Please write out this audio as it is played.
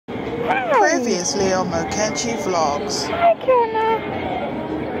Previously on Mokenchi Vlogs. Hi, Kenna.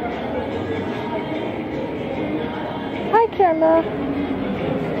 Hi, Kenna.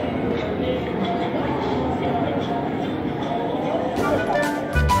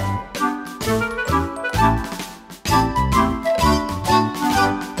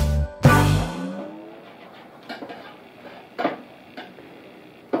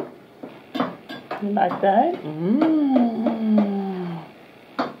 You like that?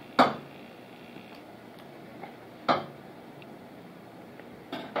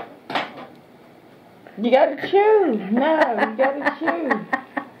 You gotta chew. No, you gotta chew.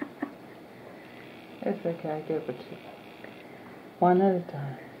 It's okay, I give it to you. One at a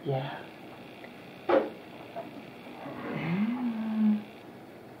time. Yeah.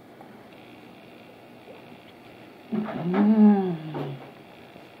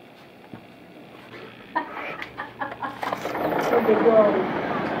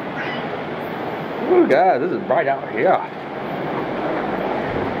 Oh guys, this is bright out here.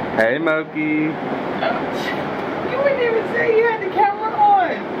 Hey Moki. You wouldn't even say you had the camera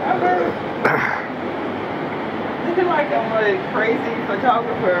on. I mean, looking like I'm a crazy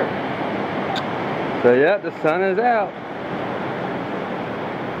photographer. So yeah, the sun is out.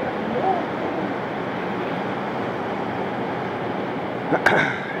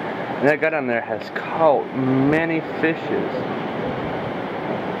 And that guy down there has caught many fishes.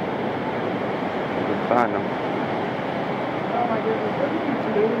 We can find them. Oh my goodness, look at these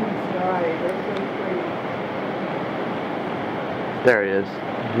blue in the sky. They're so pretty. There he is.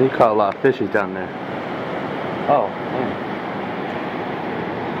 He caught a lot of fishes down there. Oh, man.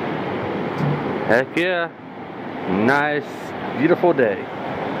 Heck yeah. Nice, beautiful day.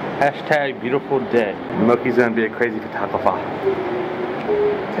 Hashtag beautiful day. Moki's gonna be a crazy photographer.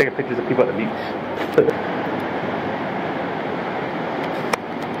 Taking pictures of people at the beach.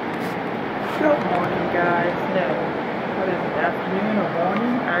 Good morning, guys. No, what is it, afternoon or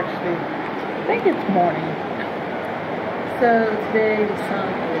morning? Actually, I think it's morning. So today the sun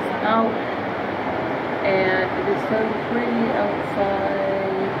is out, and it is so pretty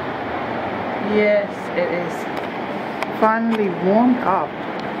outside. Yes, it is finally warmed up.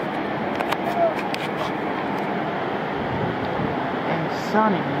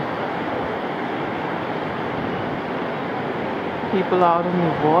 Sunny. People out in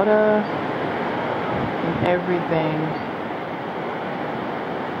the water and everything.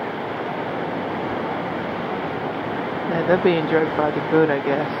 Yeah, they're being jerked by the boat, I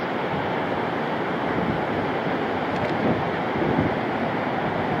guess.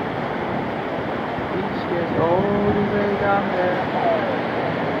 Beach goes all the way down there.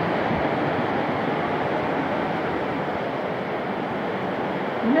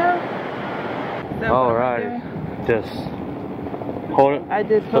 No. Alright, just hold it. I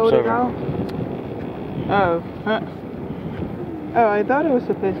just hold it out. Oh, oh, I thought it was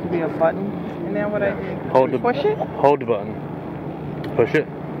supposed to be a button. And then what I did? Push it? Hold the button. Push it.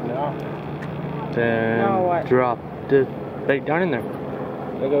 Yeah. Then now what? Drop the bait down in there.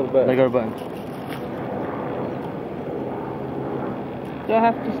 Let go of the button. Let go of the button. Do I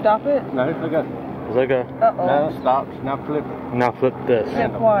have to stop it? No, let go. Let go. Uh-oh. No, stop. Now flip it. Now flip this.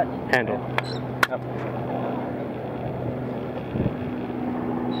 Flip what? Handle. Yep.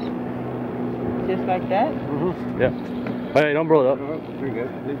 Just like that? Mm-hmm. Yep. Hey, don't blow it up. Pretty good.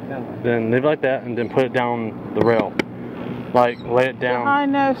 Leave it down. Then leave it like that and then put it down the rail. Like, lay it down. So I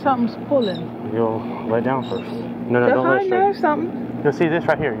know something's pulling. You'll lay it down first. No, no, don't lay it straight. I know something. You'll see this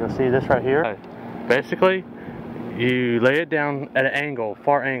right here. You'll see this right here. Basically, you lay it down at an angle,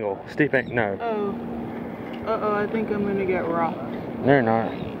 far angle, steep angle. No. Oh. Uh-oh, I think I'm gonna get rocked. No, you're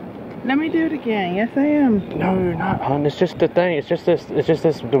not. Let me do it again. Yes, I am. No, you're not, hon. It's just the thing. It's just this. It's just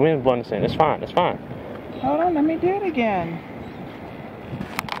this. The wind blowing this in. It's fine. It's fine. Hold on. Let me do it again.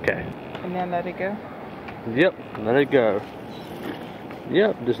 Okay. And then let it go. Yep. Let it go.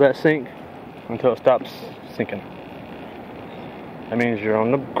 Yep. Just let it sink until it stops sinking. That means you're on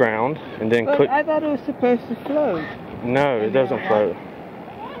the ground, and then But click. I thought it was supposed to float. No, it doesn't float.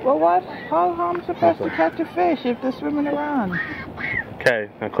 Well, what? How am I supposed to catch a fish if they're swimming around? Okay.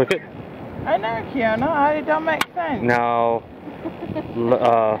 Now click it. I know, Kiana. It don't make sense. Now,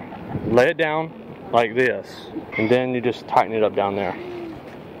 lay it down like this, and then you just tighten it up down there.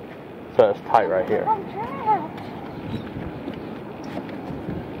 So it's tight right here.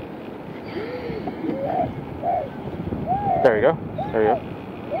 There you go. There you go.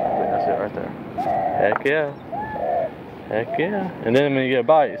 That's it right there. Heck yeah. Heck yeah. And then when you get a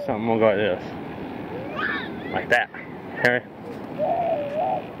bite, something will go like this. Like that. Harry?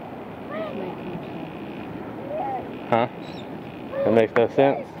 Huh? That makes no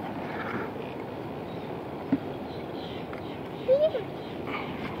sense.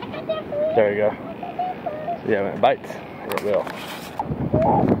 There you go. See how it bites? It will.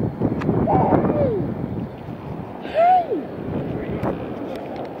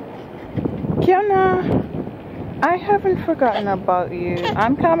 Kiana, I haven't forgotten about you.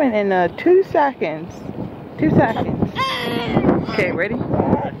 I'm coming in 2 seconds. 2 seconds. Okay, ready?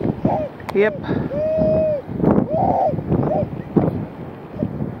 Yep.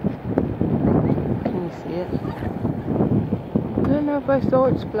 Can you see it? I don't know if I saw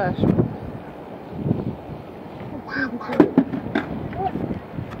it splash.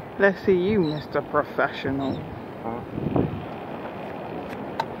 Let's see you, Mr. Professional.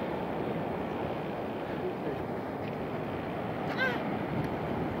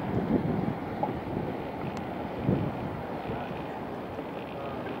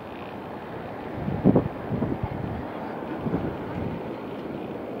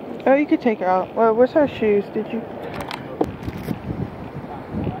 Oh, you could take her out. Well, where's her shoes? Did you?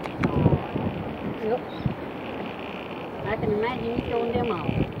 Yep. I can imagine you throwing them off.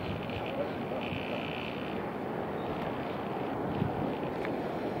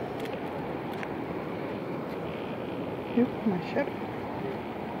 Oop, my shirt.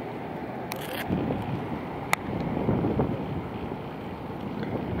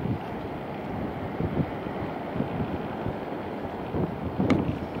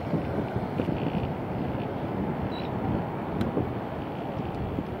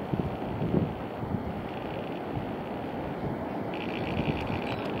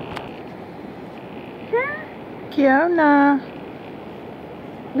 Kiana.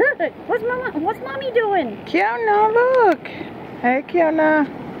 Look, what's mommy doing? Kiana, look. Hey, Kiana.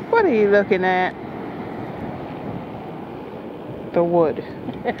 What are you looking at? The wood.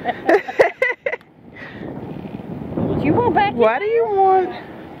 You want back? What do you want?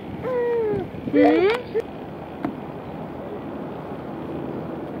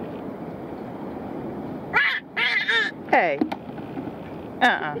 Hey.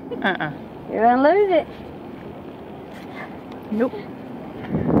 You're gonna lose it. Nope.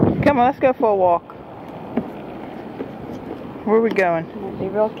 Come on, let's go for a walk. Where are we going? Be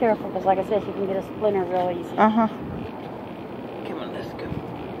real careful, because like I said, you can get a splinter real easy. Uh-huh. Come on, let's go.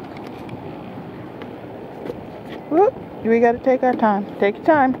 Whoop. We gotta take our time. Take your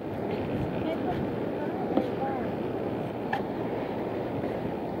time.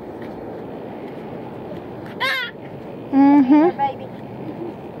 Here, baby.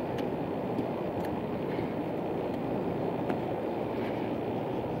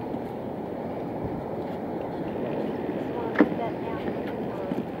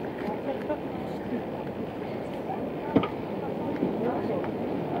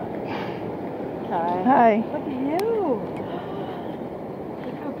 Hi. Look at you.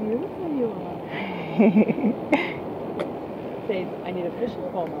 Look how beautiful you are. Say, I need a fishing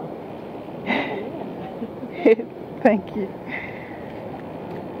pole now. Thank you.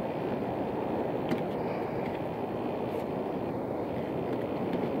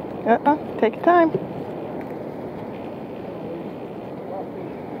 Take your time.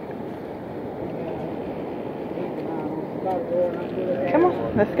 Come on,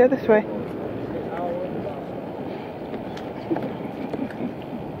 let's go this way.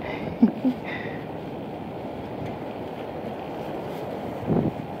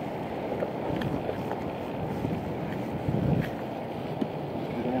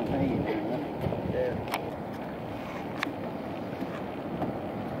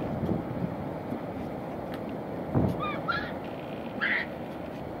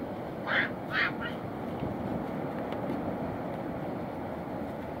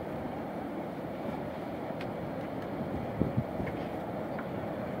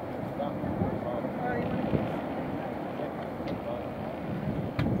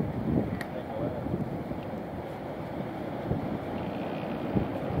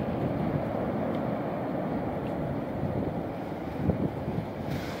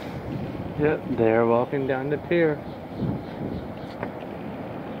 Yep, they're walking down the pier.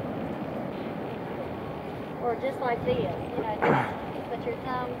 Or just like this, you know, just put your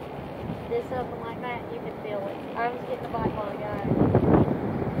thumb this open like that, you can feel it. I was getting the bite while ago.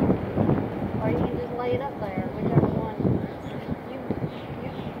 Or you can just lay it up there, whichever one you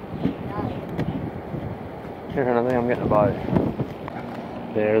got it. Here, I think I'm getting a bite.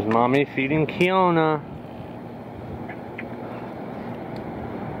 There's mommy feeding Kiana.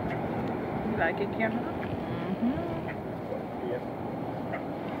 You like it, Kiana? Yep.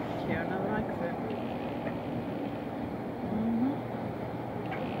 Kiana likes it.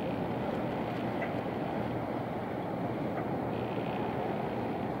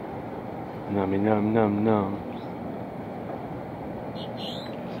 Nummy num num num.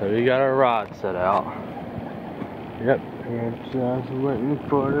 So we got our rod set out. Yep, we're just waiting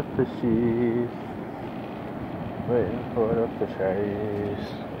for the fishies. Waiting for the fishies.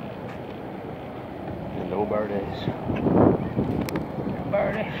 And no birdies. No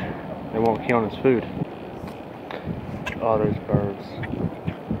birdies. They won't kill his food. All those birds.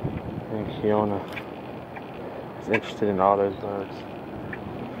 And Kiona is interested in all those birds.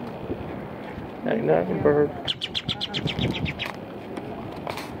 Ain't nothing bird.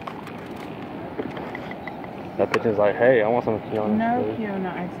 That pigeon's like, hey, I want some Kiona. No, food.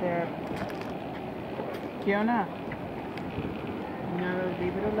 Kiona, I said. Kiona. No,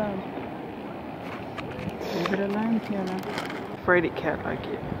 leave it alone. Leave it alone, Kiona. Afraid cat like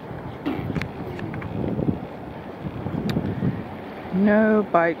it. No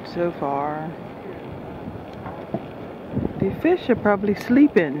bite so far. The fish are probably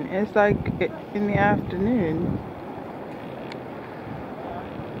sleeping. It's like in the afternoon.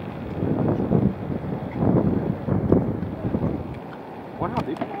 What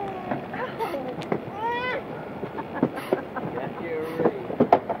happened?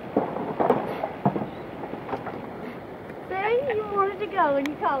 See, you wanted to go and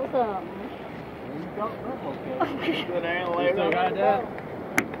you caught something.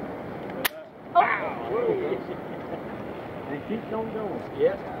 And keep on going.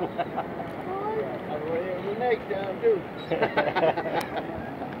 Yep. That's what it was next time, too.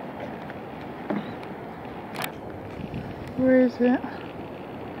 Where is it?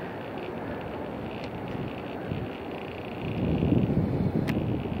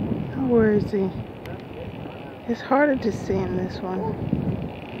 Oh, where is he? It's harder to see in this one.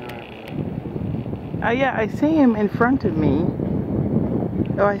 Oh yeah, I see him in front of me.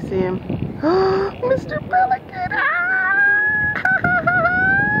 Oh, I see him. Oh, Mr. Pelican! Ah!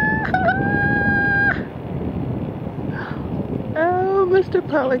 Oh, Mr.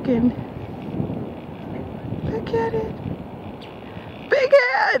 Pelican. Look at it. Big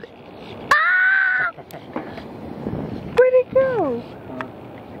head! Ah! Where'd it go?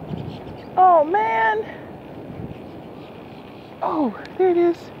 Oh, man. Oh, there it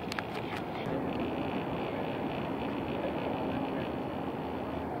is.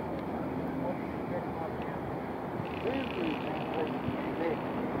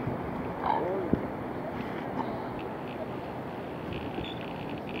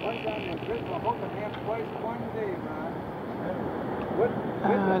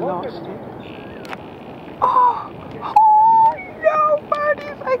 I lost it. Oh! Oh no,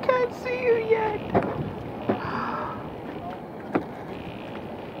 buddies! I can't see you yet.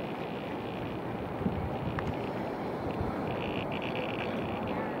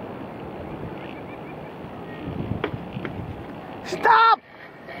 Stop!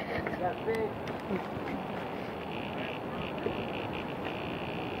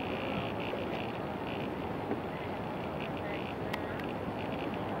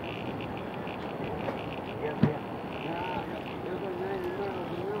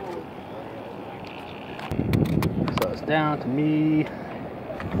 So it's down to me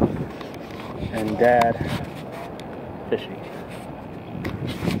and Dad fishing.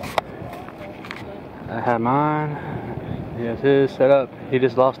 I had mine. He has his set up. He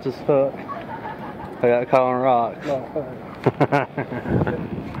just lost his hook. I got caught on rocks.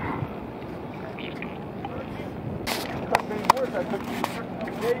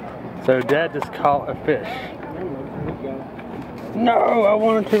 So Dad just caught a fish. No, I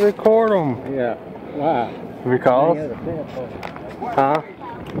wanted to record him. Yeah. Wow. Because? Huh?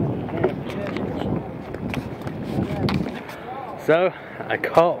 So, I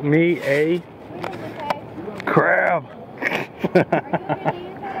caught me a crab.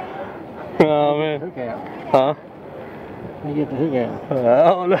 Oh man. Hook out. Huh? You get the hook out. I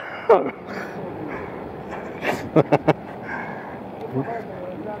don't know.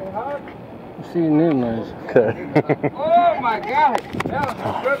 See you in those. Okay. Oh my God! That was a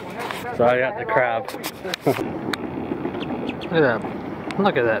good one. So I got the crab. Look at that.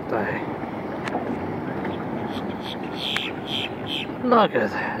 Look at that thing. Look at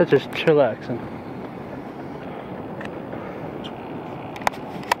that. It's just chillaxing.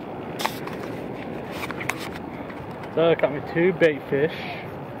 So I caught me 2 bait fish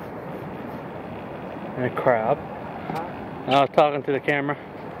and a crab. I was talking to the camera.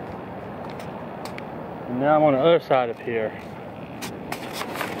 And now I'm on the other side of here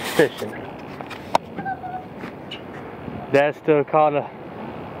fishing. Dad still caught a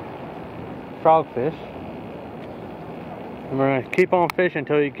frogfish. And we're gonna keep on fishing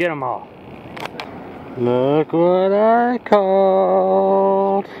until we get them all. Look what I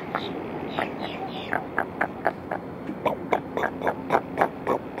caught.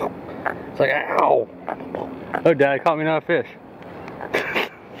 like, ow! Oh, Dad caught me another fish.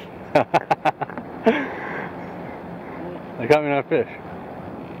 They caught me another fish.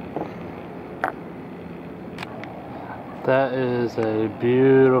 That is a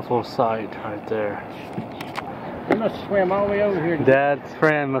beautiful sight right there. They must have swam all the way over here. Dad's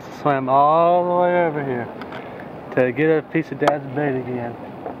friend must have swam all the way over here to get a piece of Dad's bait again.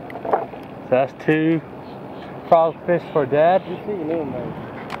 So that's 2 frogfish for Dad. You see them, man.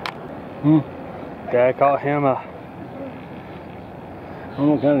 Dad caught him a...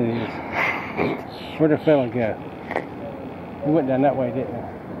 Oh, what kind it is? Where'd the fella go? He went down that way, didn't he?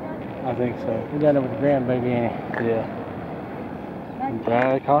 I think so. He down there with the grandbaby, ain't he? Yeah.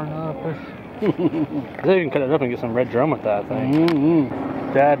 Dad caught another fish. They can cut it up and get some red drum with that thing.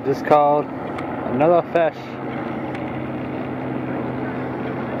 Dad just caught another fish.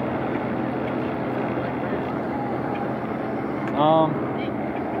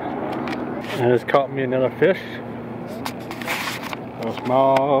 And it's caught me another fish. A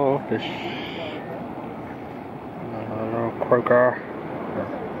small fish. A little croaker.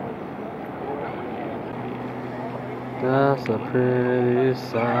 That's a pretty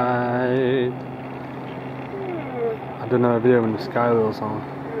sight. I did another video when the sky wheel's on.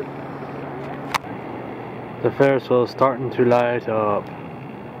 The Ferris wheel is starting to light up.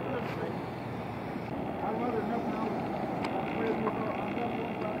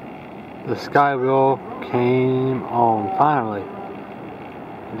 The sky wheel came on finally.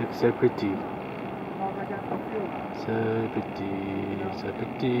 It looks so pretty. So pretty, so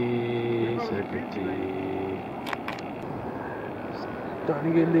pretty, so pretty.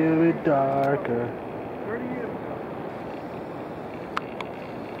 Starting to get a little bit darker.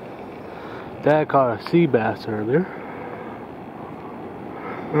 Dad caught a sea bass earlier.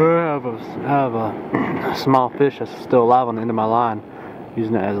 I have a small fish that's still alive on the end of my line,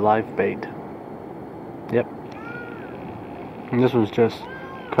 using it as live bait. Yep. And this one's just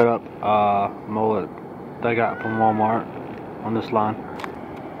cut up mullet that I got from Walmart on this line.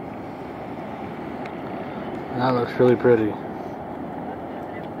 That looks really pretty.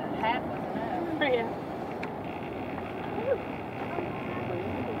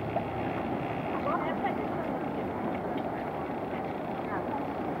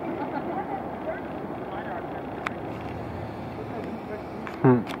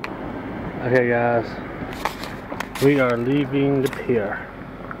 Okay guys, we are leaving the pier.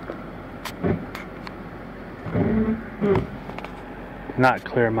 Not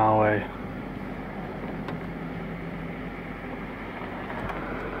clear my way.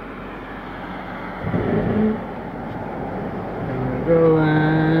 And we're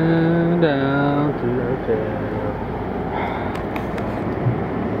going down to the hotel.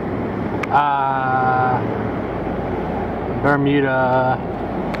 Bermuda.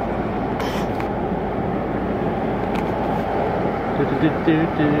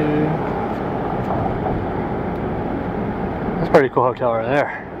 That's a pretty cool hotel right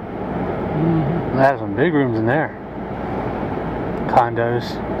there. They have some big rooms in there.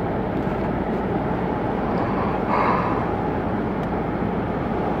 Condos.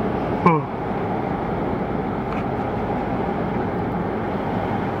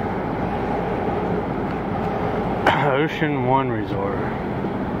 Ocean One Resort.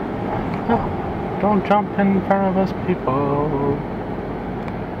 Oh, don't jump in front of us, people.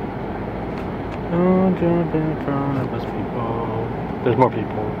 Don't jump in front of us, people. There's more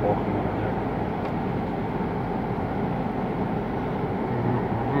people walking over there.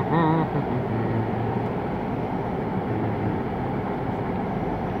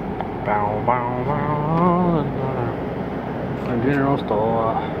 Bow, bow, bow. A general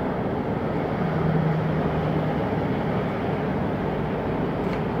store.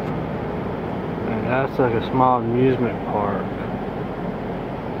 And that's like a small amusement park.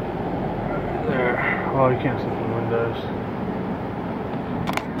 There. Oh, you can't see from the windows.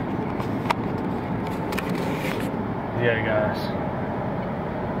 Yeah, guys.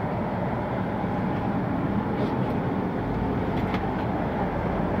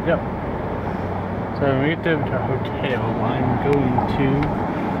 Yep. So when we get to our hotel, I'm going to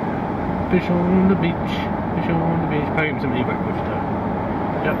fish on the beach. Fish on the beach. Probably get me some egg breakfast though.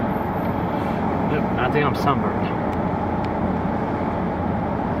 Yep. Yep. I think I'm sunburned.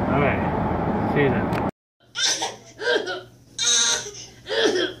 Okay. See you then.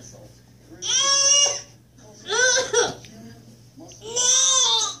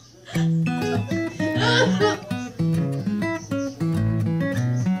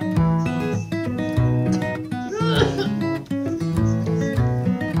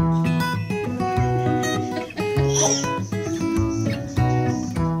 Oh.